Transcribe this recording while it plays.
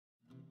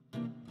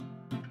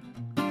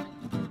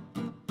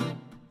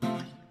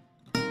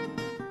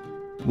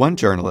One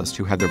journalist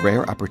who had the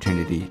rare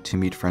opportunity to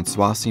meet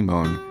François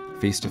Simon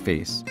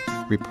face-to-face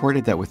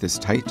reported that with his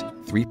tight,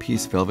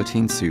 three-piece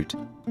velveteen suit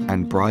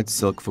and broad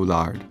silk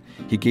foulard,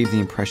 he gave the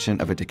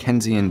impression of a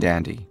Dickensian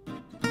dandy,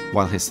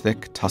 while his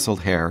thick, tousled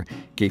hair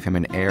gave him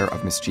an air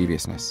of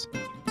mischievousness.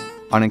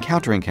 On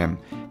encountering him,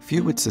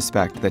 few would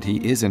suspect that he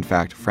is in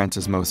fact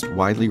France's most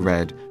widely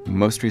read,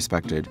 most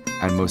respected,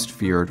 and most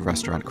feared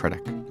restaurant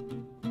critic.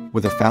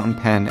 With a fountain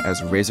pen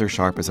as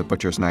razor-sharp as a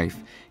butcher's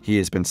knife, he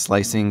has been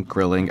slicing,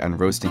 grilling, and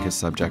roasting his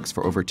subjects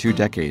for over 2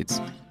 decades,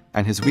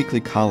 and his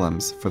weekly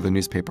columns for the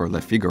newspaper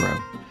Le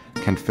Figaro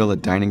can fill a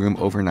dining room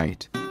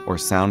overnight or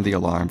sound the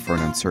alarm for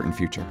an uncertain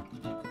future.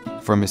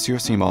 For Monsieur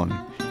Simon,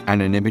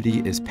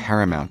 anonymity is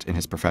paramount in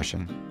his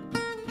profession.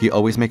 He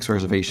always makes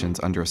reservations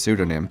under a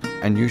pseudonym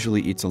and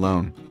usually eats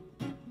alone.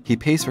 He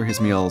pays for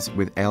his meals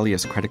with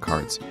alias credit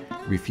cards,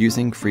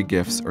 refusing free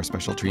gifts or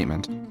special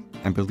treatment,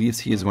 and believes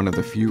he is one of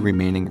the few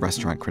remaining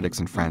restaurant critics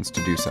in France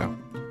to do so.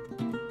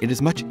 It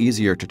is much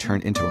easier to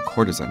turn into a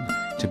courtesan,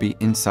 to be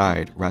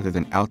inside rather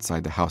than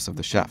outside the house of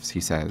the chefs,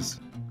 he says.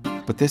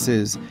 But this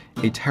is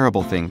a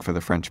terrible thing for the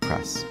French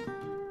press.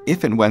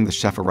 If and when the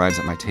chef arrives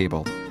at my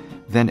table,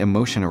 then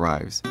emotion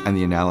arrives and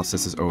the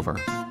analysis is over.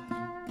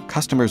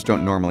 Customers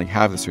don't normally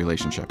have this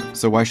relationship,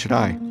 so why should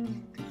I?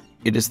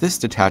 It is this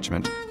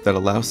detachment that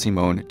allows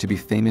Simon to be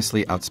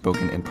famously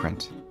outspoken in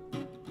print.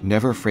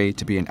 Never afraid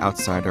to be an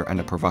outsider and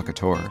a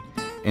provocateur.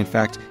 In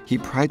fact, he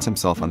prides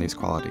himself on these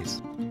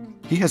qualities.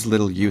 He has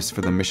little use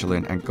for the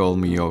Michelin and Gold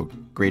Millau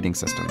grading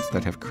systems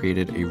that have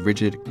created a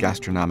rigid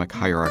gastronomic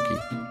hierarchy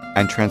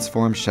and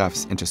transformed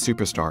chefs into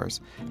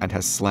superstars and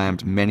has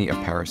slammed many of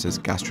Paris's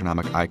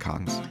gastronomic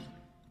icons.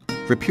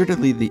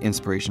 Reputedly the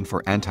inspiration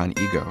for Anton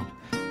Ego,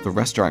 the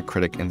restaurant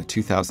critic in the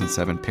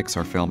 2007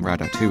 Pixar film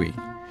Ratatouille,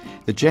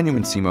 the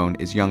genuine Simon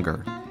is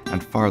younger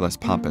and far less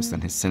pompous than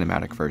his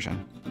cinematic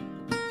version.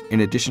 In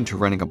addition to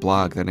running a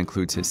blog that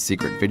includes his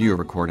secret video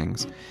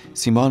recordings,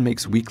 Simon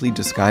makes weekly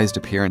disguised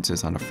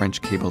appearances on a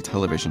French cable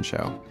television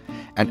show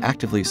and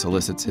actively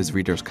solicits his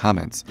readers'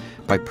 comments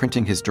by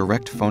printing his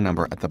direct phone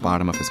number at the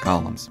bottom of his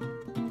columns.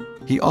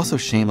 He also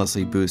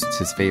shamelessly boosts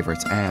his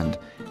favorites and,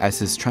 as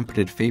his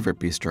trumpeted favorite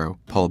bistro,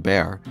 Paul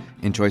Bert,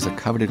 enjoys a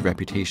coveted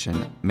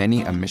reputation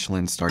many a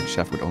Michelin-starred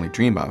chef would only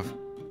dream of.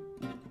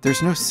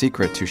 There's no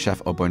secret to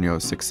Chef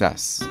Auboyneau's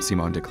success,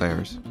 Simon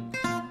declares.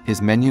 His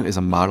menu is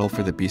a model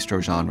for the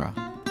bistro genre.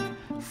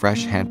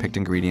 Fresh hand-picked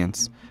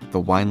ingredients, the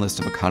wine list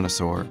of a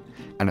connoisseur,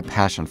 and a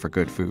passion for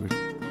good food.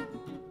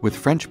 With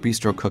French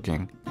bistro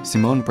cooking,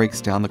 Simon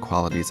breaks down the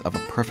qualities of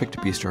a perfect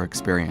bistro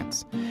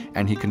experience,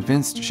 and he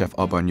convinced Chef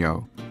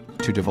Auboyneau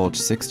to divulge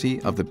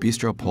 60 of the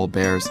Bistrot Paul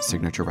Bert's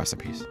signature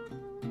recipes.